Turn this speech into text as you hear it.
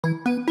Oh,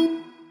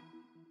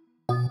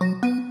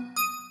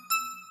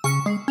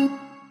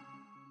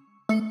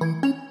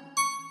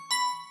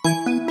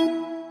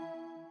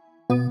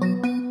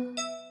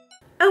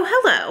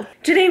 hello.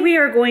 Today we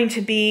are going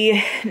to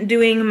be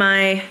doing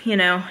my,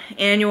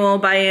 annual,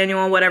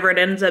 biannual, whatever it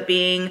ends up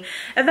being,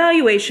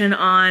 evaluation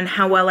on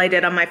how well I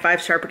did on my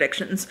 5-star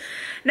predictions.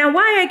 Now,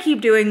 why I keep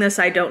doing this,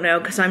 I don't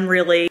know, because I'm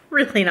really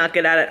not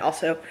good at it.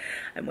 Also,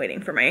 I'm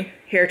waiting for my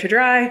hair to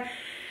dry,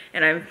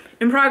 and I'm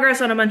in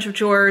progress on a bunch of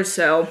chores,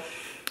 so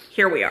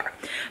here we are.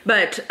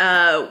 But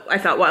I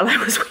thought while I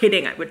was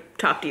waiting, I would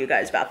talk to you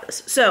guys about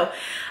this. So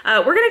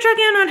we're gonna check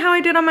in on how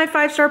I did on my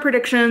 5-star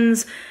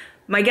predictions.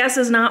 My guess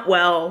is not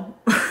well,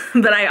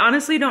 but I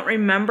honestly don't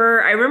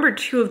remember. I remember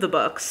 2 of the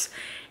books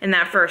in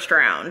that first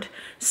round.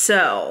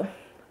 So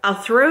I'll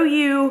throw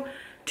you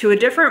to a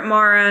different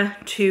Mara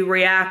to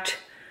react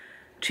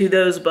to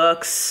those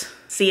books.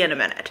 See you in a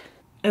minute.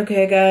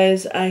 Okay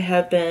guys, I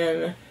have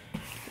been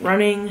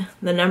running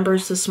the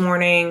numbers this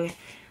morning,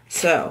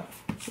 so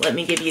let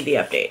me give you the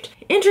update.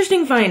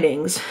 Interesting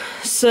findings.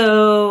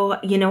 So,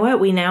 you know what?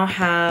 We now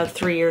have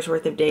 3 years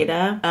worth of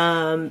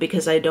data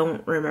because I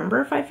don't remember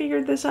if I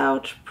figured this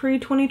out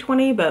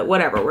pre-2020, but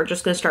whatever. We're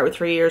just gonna start with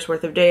 3 years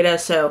worth of data.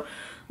 So,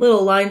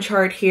 little line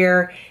chart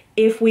here.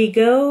 If we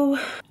go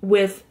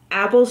with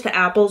apples to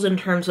apples in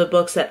terms of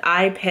books that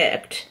I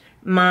picked,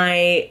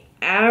 my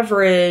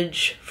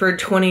average for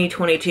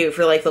 2022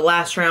 for like the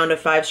last round of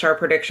 5-star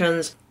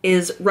predictions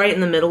is right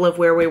in the middle of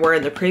where we were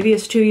in the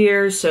previous 2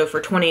 years. So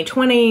for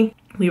 2020,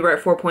 we were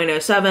at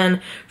 4.07.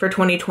 For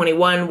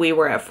 2021, we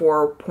were at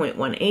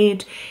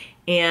 4.18.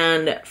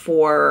 And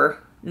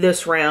for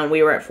this round,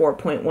 we were at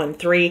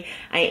 4.13.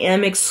 I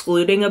am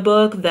excluding a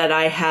book that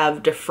I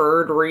have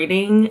deferred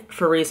reading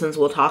for reasons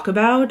we'll talk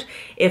about.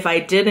 If I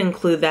did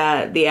include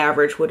that, the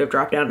average would have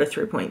dropped down to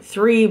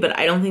 3.3, but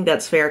I don't think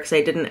that's fair because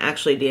I didn't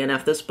actually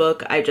DNF this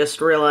book. I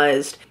just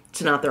realized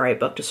it's not the right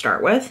book to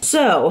start with.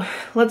 So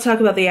let's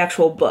talk about the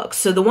actual books.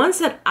 So the ones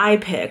that I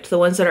picked, the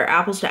ones that are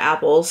apples to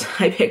apples,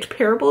 I picked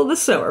Parable of the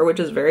Sower, which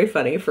is very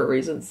funny for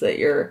reasons that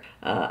you're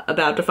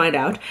about to find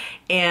out.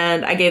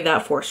 And I gave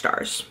that 4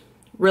 stars.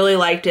 Really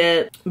liked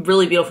it,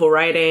 really beautiful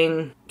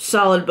writing,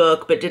 solid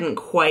book, but didn't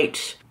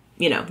quite,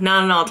 not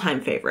an all-time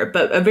favorite,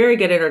 but a very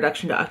good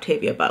introduction to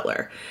Octavia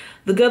Butler.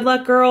 The Good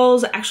Luck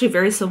Girls, actually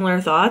very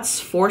similar thoughts,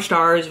 4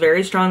 stars,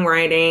 very strong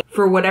writing.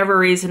 For whatever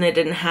reason, it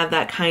didn't have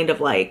that kind of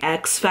like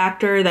X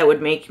factor that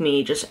would make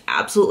me just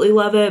absolutely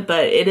love it,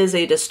 but it is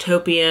a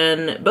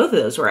dystopian, both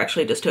of those were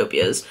actually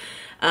dystopias.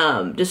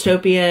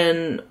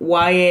 Dystopian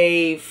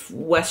YA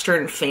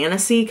Western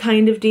fantasy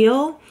kind of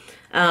deal.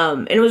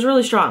 And it was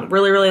really strong.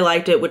 Really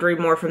liked it. Would read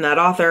more from that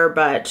author,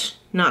 but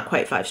not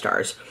quite 5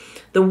 stars.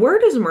 The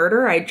Word is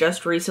Murder, I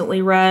just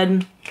recently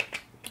read,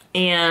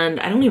 and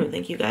I don't even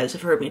think you guys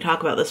have heard me talk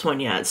about this one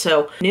yet,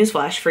 so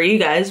newsflash for you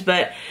guys,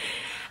 but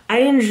I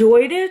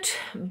enjoyed it,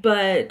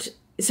 but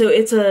so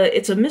it's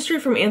a mystery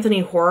from Anthony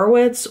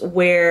Horowitz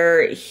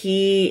where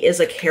he is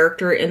a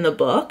character in the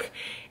book,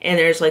 and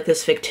there's like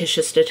this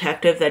fictitious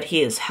detective that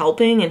he is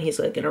helping, and he's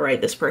like gonna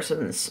write this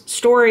person's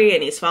story,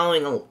 and he's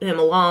following him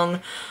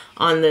along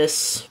on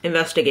this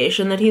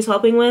investigation that he's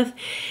helping with.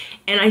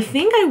 And I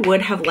think I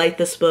would have liked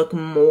this book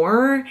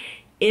more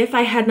if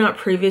I had not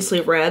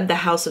previously read The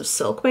House of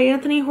Silk by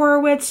Anthony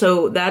Horowitz.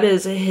 So that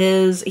is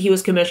he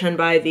was commissioned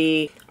by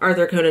the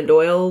Arthur Conan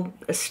Doyle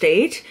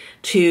estate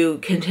to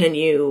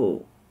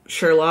continue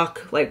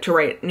Sherlock, like to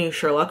write new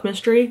Sherlock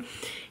mystery.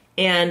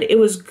 And it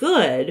was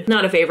good.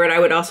 Not a favorite. I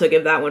would also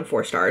give that one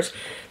 4 stars.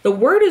 The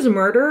Word is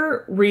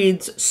Murder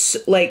reads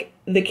like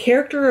the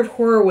character of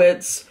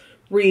Horowitz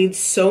reads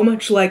so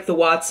much like the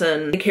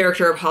Watson. The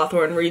character of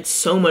Hawthorne reads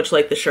so much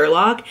like the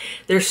Sherlock.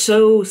 They're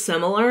so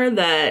similar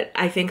that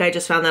I think I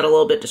just found that a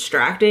little bit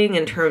distracting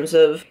in terms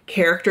of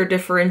character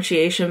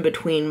differentiation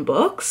between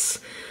books.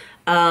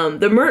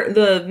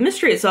 The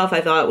mystery itself I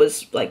thought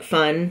was like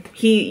fun.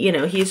 He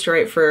used to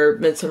write for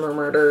Midsummer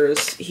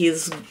Murders.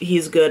 He's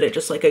good at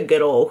just like a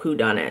good old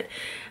whodunit.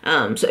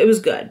 So it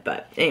was good,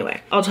 but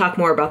anyway, I'll talk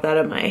more about that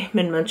in my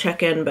mid-month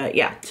check-in, but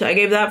yeah. So I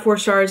gave that 4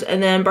 stars,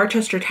 and then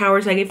Barchester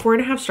Towers I gave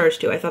 4.5 stars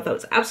to. I thought that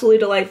was absolutely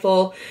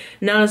delightful.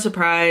 Not a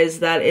surprise.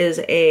 That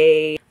is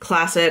a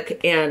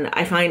classic, and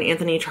I find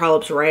Anthony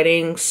Trollope's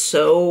writing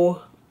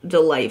so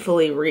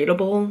delightfully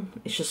readable.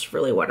 It's just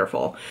really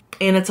wonderful.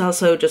 And it's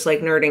also just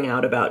like nerding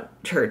out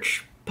about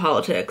church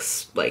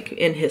politics, like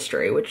in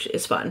history, which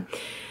is fun.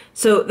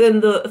 So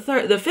then the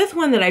 5th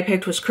one that I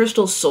picked was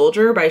Crystal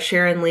Soldier by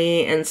Sharon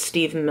Lee and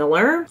Steve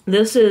Miller.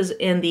 This is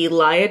in the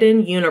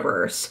Liaden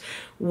universe,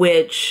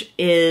 which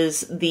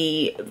is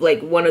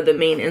one of the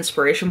main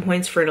inspiration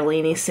points for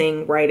Nalini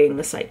Singh writing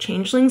the Sight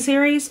Changeling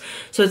series.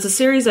 So it's a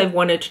series I've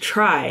wanted to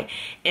try,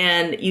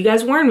 and you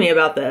guys warned me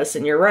about this,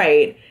 and you're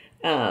right.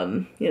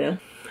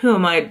 Who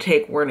am I to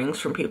take warnings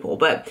from people?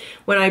 But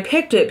when I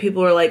picked it,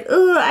 people were like,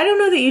 ugh, I don't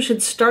know that you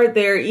should start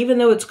there, even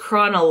though it's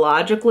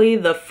chronologically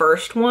the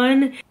first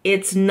one.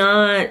 It's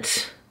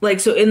not, like,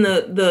 so in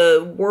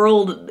the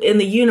world, in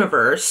the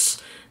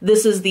universe,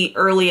 this is the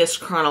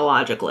earliest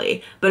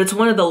chronologically, but it's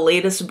one of the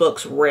latest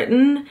books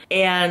written,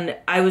 and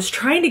I was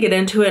trying to get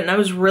into it and I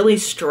was really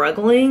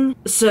struggling.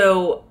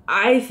 So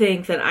I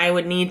think that I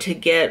would need to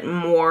get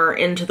more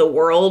into the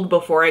world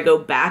before I go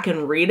back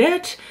and read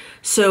it.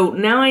 So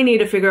now I need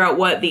to figure out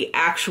what the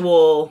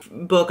actual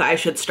book I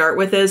should start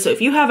with is. So if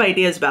you have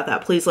ideas about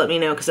that, please let me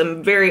know, because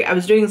I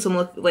was doing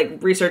some like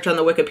research on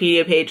the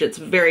Wikipedia page. It's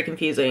very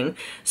confusing.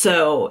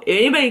 So if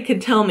anybody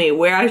could tell me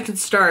where I should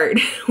start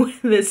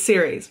with this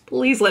series,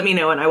 please let me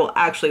know and I will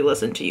actually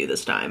listen to you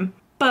this time.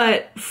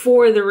 But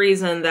for the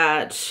reason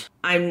that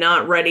I'm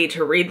not ready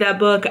to read that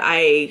book,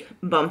 I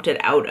bumped it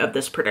out of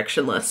this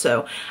prediction list.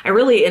 So I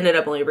really ended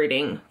up only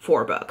reading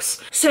 4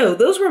 books. So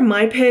those were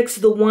my picks.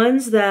 The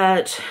ones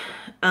that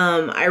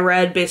I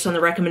read based on the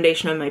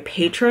recommendation of my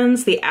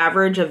patrons, the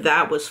average of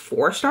that was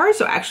 4 stars.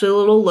 So actually a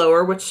little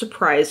lower, which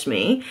surprised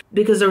me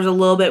because there was a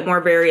little bit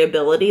more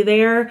variability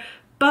there.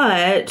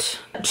 But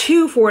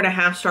 2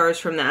 4.5 stars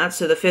from that.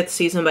 So The Fifth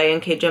Season by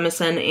N.K.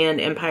 Jemisin and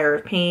Empire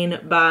of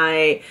Pain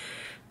by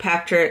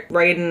Patrick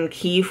Radden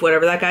Keefe,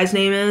 whatever that guy's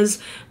name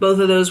is. Both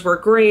of those were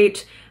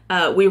great.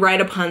 We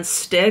Ride Upon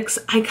Sticks.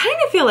 I kind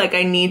of feel like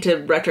I need to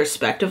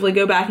retrospectively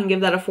go back and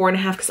give that a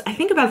 4.5 because I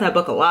think about that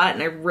book a lot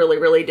and I really,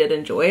 really did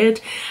enjoy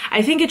it.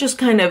 I think it just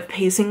kind of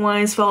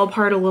pacing-wise fell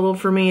apart a little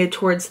for me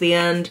towards the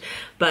end.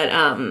 But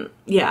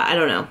yeah, I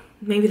don't know.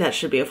 Maybe that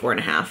should be a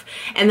 4.5.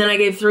 And then I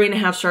gave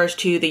 3.5 stars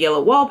to The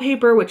Yellow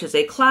Wallpaper, which is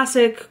a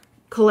classic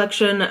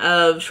collection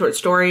of short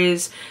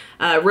stories.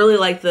 Really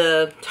like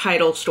the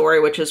title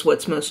story, which is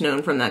what's most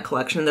known from that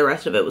collection. The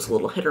rest of it was a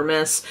little hit or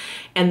miss.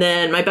 And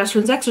then My Best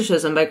Friend's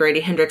Exorcism by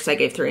Grady Hendrix, I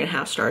gave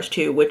 3.5 stars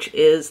to, which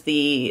is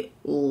the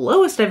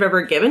lowest I've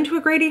ever given to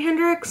a Grady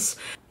Hendrix.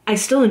 I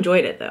still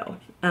enjoyed it though.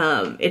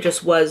 It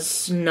just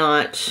was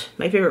not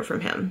my favorite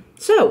from him.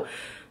 So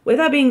with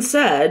that being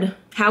said,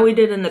 how we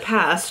did in the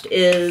past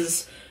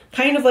is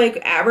kind of like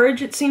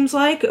average, it seems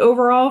like,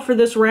 overall for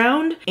this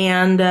round.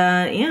 And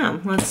yeah,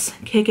 let's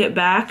kick it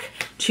back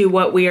to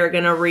what we are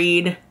gonna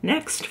read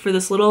next for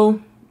this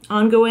little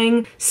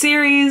ongoing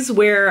series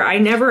where I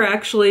never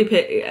actually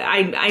pick,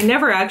 I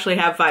never actually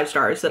have 5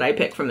 stars that I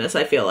pick from this,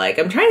 I feel like.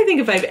 I'm trying to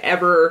think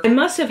if I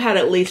must have had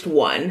at least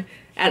one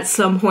at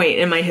some point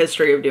in my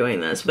history of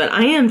doing this, but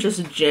I am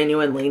just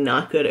genuinely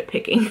not good at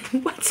picking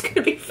what's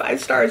gonna be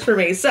 5 stars for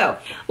me. So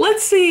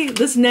let's see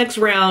this next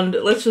round.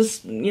 Let's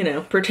just, you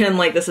know, pretend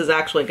like this is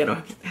actually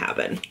gonna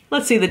happen.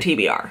 Let's see the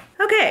TBR.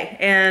 Okay,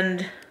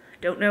 and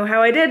don't know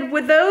how I did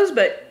with those,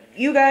 but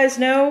you guys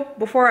know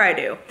before I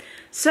do.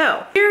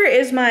 So here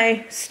is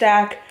my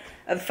stack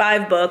of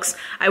 5 books.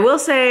 I will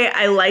say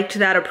I liked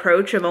that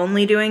approach of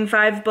only doing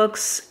 5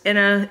 books in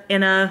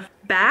a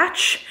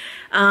batch.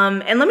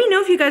 And let me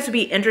know if you guys would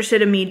be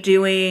interested in me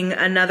doing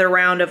another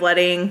round of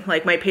letting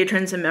like my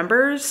patrons and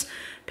members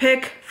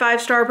pick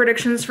 5-star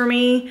predictions for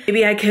me.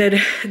 Maybe I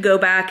could go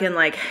back and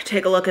like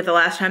take a look at the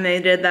last time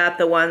they did that,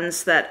 the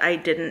ones that I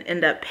didn't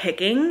end up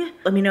picking.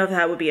 Let me know if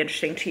that would be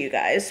interesting to you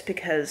guys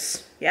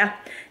because yeah,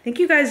 I think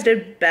you guys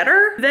did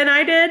better than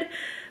I did.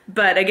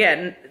 But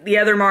again, the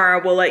other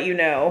Mara will let you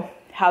know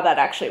how that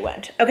actually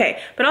went. Okay,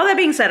 but all that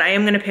being said, I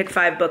am gonna pick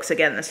 5 books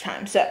again this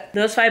time. So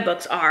those 5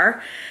 books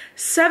are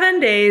 7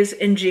 Days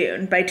in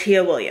June by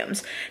Tia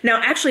Williams.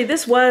 Now, actually,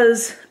 this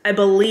was, I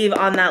believe,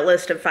 on that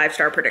list of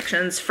 5-star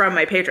predictions from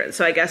my patrons,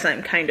 so I guess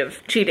I'm kind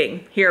of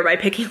cheating here by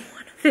picking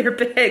one of their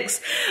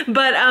picks.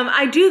 But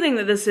I do think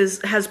that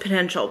this has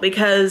potential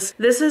because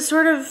this is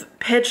sort of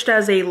pitched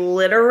as a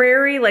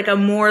literary, like a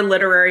more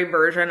literary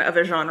version of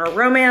a genre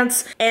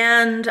romance,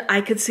 and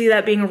I could see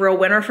that being a real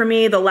winner for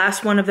me. The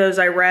last one of those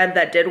I read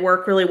that did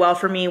work really well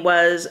for me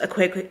was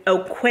Okweke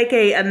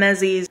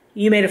Emezi's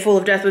You Made a Fool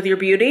of Death with Your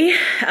Beauty.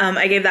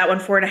 I gave that one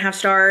 4.5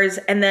 stars.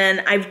 And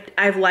then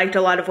I've liked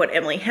a lot of what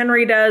Emily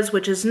Henry does,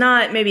 which is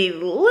not maybe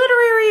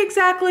literary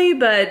exactly,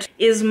 but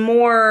is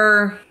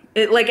more,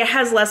 it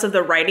has less of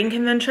the writing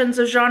conventions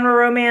of genre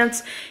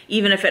romance,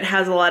 even if it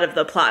has a lot of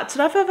the plot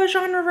stuff of a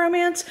genre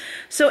romance.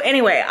 So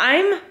anyway,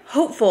 I'm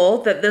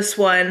hopeful that this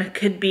one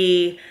could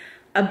be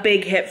a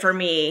big hit for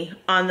me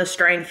on the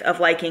strength of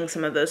liking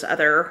some of those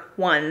other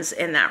ones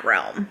in that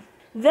realm.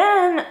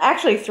 Then,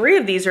 actually 3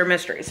 of these are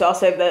mysteries, so I'll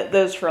save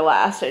those for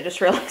last. I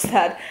just realized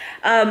that.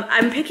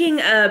 I'm picking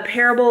The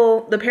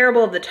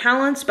Parable of the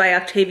Talents by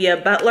Octavia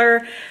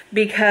Butler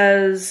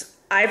because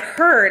I've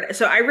heard,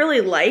 so I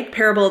really like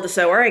Parable of the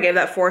Sower. I gave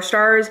that 4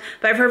 stars,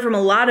 but I've heard from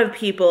a lot of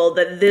people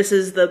that this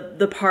is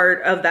the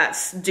part of that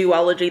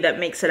duology that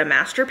makes it a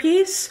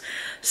masterpiece.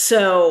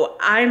 So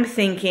I'm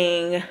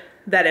thinking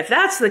that if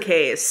that's the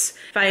case,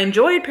 if I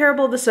enjoyed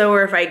Parable of the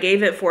Sower, if I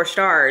gave it 4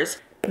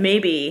 stars,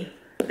 maybe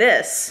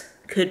this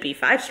could be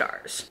 5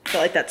 stars. I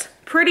feel like that's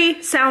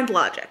pretty sound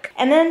logic.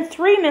 And then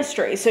 3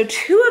 mysteries. So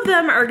 2 of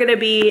them are gonna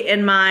be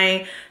in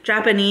my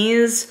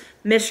Japanese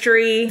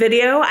mystery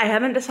video. I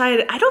haven't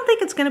decided, I don't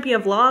think it's gonna be a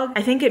vlog.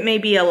 I think it may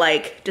be a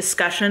like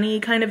discussion-y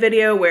kind of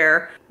video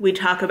where we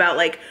talk about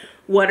like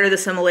what are the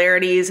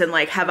similarities, and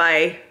like, have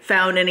I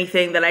found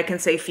anything that I can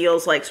say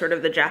feels like sort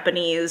of the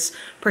Japanese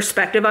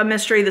perspective on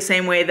mystery, the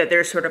same way that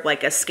there's sort of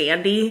like a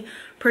Scandi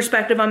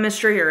perspective on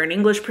mystery or an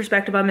English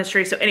perspective on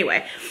mystery. So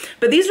anyway,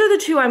 but these are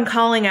the two I'm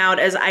calling out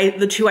as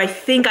the two I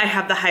think I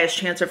have the highest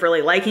chance of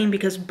really liking,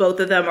 because both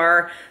of them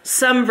are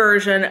some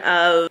version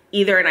of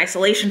either an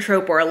isolation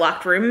trope or a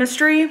locked room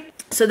mystery.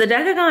 So the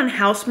Decagon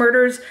House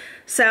Murders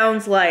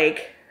sounds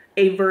like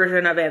a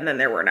version of And Then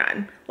There Were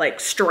None. Like,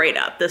 straight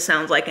up, this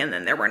sounds like And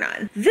Then There Were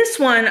None. This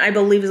one, I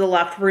believe, is a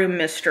locked room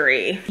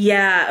mystery.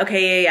 Yeah,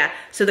 okay, yeah.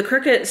 So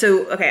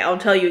okay, I'll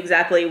tell you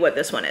exactly what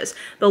this one is.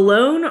 The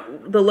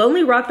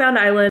lonely rockbound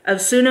island of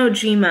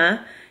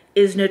Tsunojima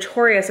is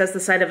notorious as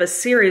the site of a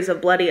series of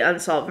bloody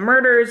unsolved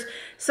murders.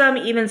 Some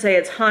even say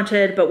it's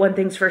haunted, but one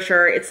thing's for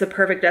sure, it's the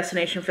perfect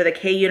destination for the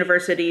K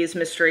University's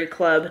Mystery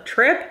Club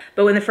trip.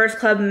 But when the first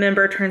club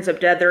member turns up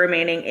dead, the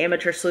remaining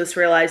amateur sleuths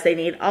realize they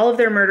need all of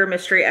their murder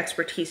mystery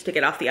expertise to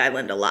get off the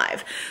island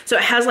alive. So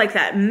it has like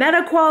that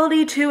meta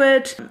quality to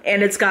it,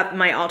 and it's got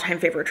my all-time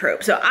favorite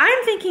trope. So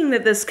I'm thinking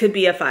that this could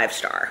be a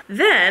 5-star.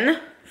 Then,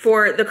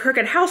 for the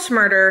Crooked House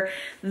Murder,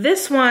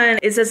 this one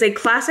is as a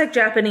classic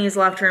Japanese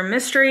locked room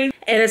mystery.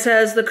 And it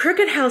says, the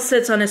Crooked House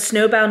sits on a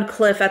snowbound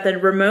cliff at the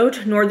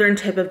remote northern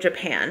tip of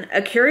Japan.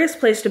 A curious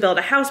place to build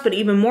a house, but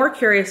even more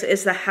curious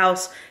is the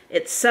house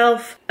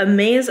itself. A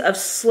maze of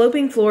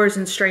sloping floors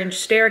and strange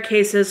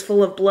staircases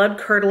full of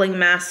blood-curdling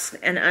masks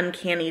and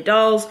uncanny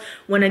dolls.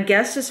 When a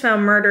guest is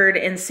found murdered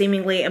in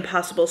seemingly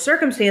impossible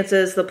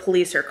circumstances, the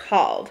police are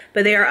called.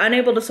 But they are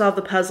unable to solve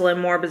the puzzle,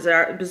 and more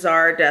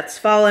bizarre deaths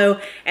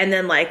follow. And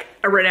then, like,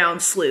 a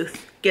renowned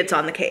sleuth gets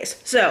on the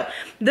case. So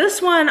this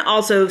one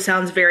also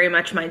sounds very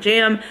much my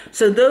jam.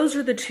 So those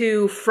are the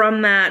two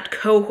from that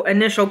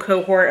initial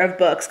cohort of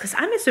books, because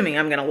I'm assuming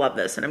I'm gonna love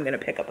this and I'm gonna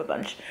pick up a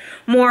bunch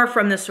more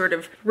from this sort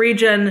of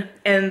region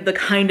and the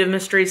kind of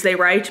mysteries they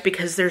write,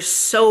 because there's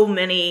so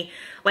many.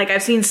 Like,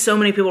 I've seen so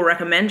many people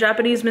recommend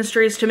Japanese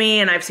mysteries to me,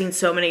 and I've seen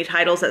so many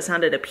titles that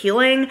sounded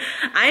appealing.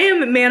 I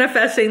am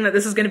manifesting that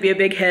this is gonna be a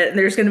big hit, and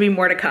there's gonna be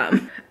more to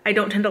come. I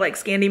don't tend to like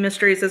Scandi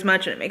mysteries as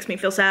much, and it makes me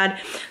feel sad.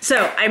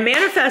 So I'm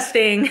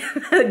manifesting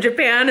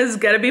Japan is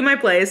gonna be my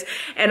place,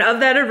 and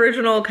of that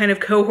original kind of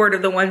cohort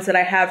of the ones that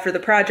I have for the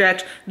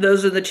project,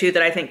 those are the two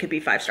that I think could be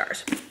 5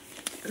 stars.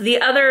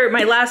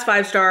 My last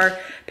 5-star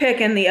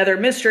pick and the other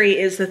mystery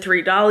is The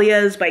Three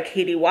Dahlias by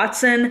Katie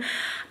Watson.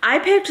 I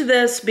picked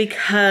this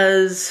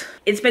because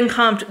it's been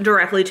comped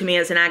directly to me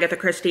as an Agatha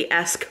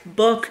Christie-esque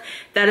book.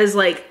 That is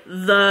like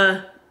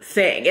the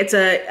thing.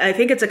 I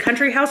think it's a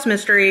country house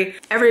mystery.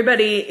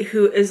 Everybody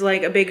who is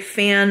like a big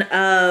fan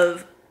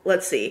of,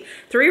 let's see,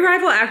 3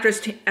 rival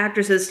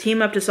actresses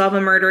team up to solve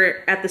a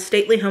murder at the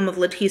stately home of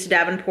Lettice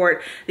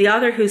Davenport, the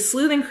author whose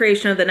sleuthing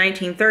creation of the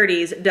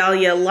 1930s,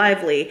 Dahlia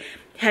Lively,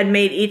 had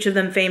made each of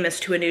them famous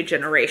to a new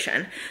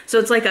generation. So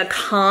it's like a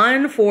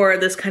con for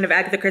this kind of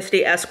Agatha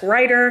Christie-esque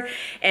writer,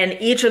 and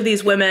each of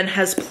these women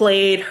has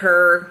played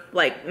her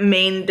like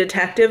main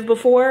detective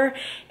before,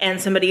 and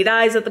somebody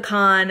dies at the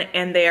con,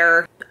 and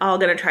they're all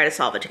gonna try to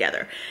solve it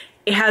together.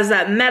 It has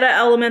that meta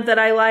element that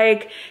I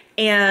like,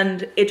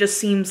 and it just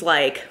seems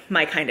like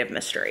my kind of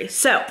mystery.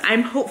 So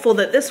I'm hopeful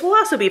that this will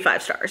also be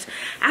 5 stars.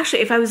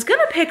 Actually, if I was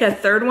gonna pick a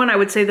third one, I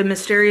would say The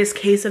Mysterious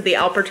Case of the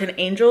Alperton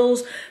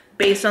Angels,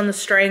 based on the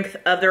strength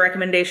of the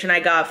recommendation I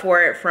got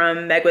for it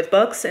from Meg with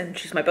Books, and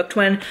she's my book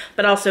twin,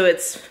 but also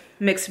it's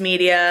mixed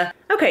media.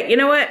 Okay, you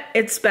know what?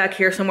 It's back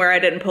here somewhere. I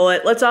didn't pull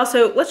it. Let's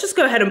just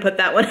go ahead and put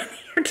that one in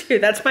here too.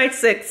 That's my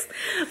 6th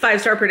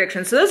 5-star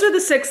prediction. So those are the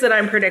 6 that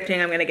I'm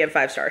predicting I'm gonna give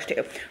 5 stars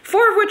to.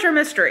 4 of which are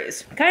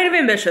mysteries. Kind of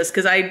ambitious,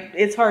 because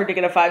it's hard to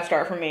get a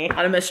 5-star from me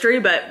on a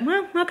mystery, but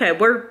well, okay,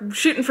 we're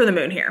shooting for the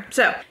moon here.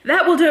 So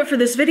that will do it for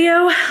this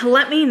video.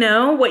 Let me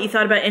know what you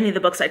thought about any of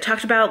the books I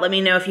talked about. Let me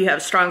know if you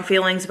have strong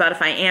feelings about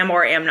if I am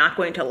or am not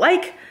going to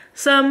like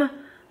some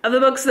of the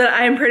books that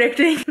I am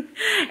predicting.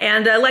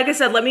 And like I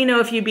said, let me know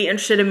if you'd be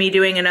interested in me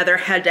doing another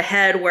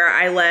head-to-head where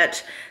I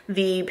let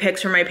the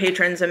picks from my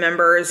patrons and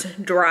members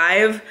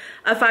drive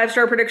a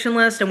 5-star prediction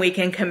list, and we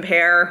can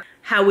compare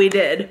how we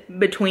did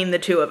between the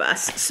two of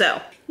us.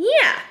 So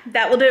yeah,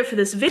 that will do it for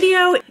this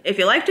video. If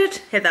you liked it,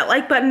 hit that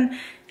like button.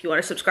 If you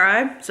want to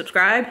subscribe,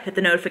 hit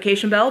the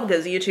notification bell,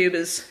 because YouTube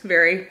is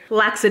very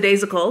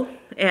lackadaisical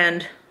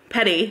and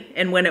petty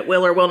in when it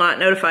will or will not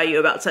notify you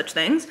about such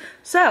things.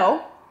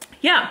 So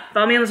yeah,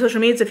 follow me on the social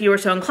medias if you are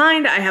so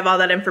inclined. I have all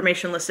that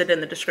information listed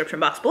in the description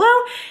box below,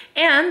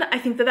 and I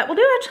think that will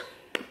do it.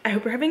 I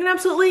hope you're having an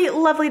absolutely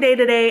lovely day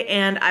today,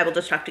 and I will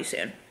just talk to you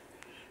soon.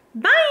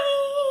 Bye!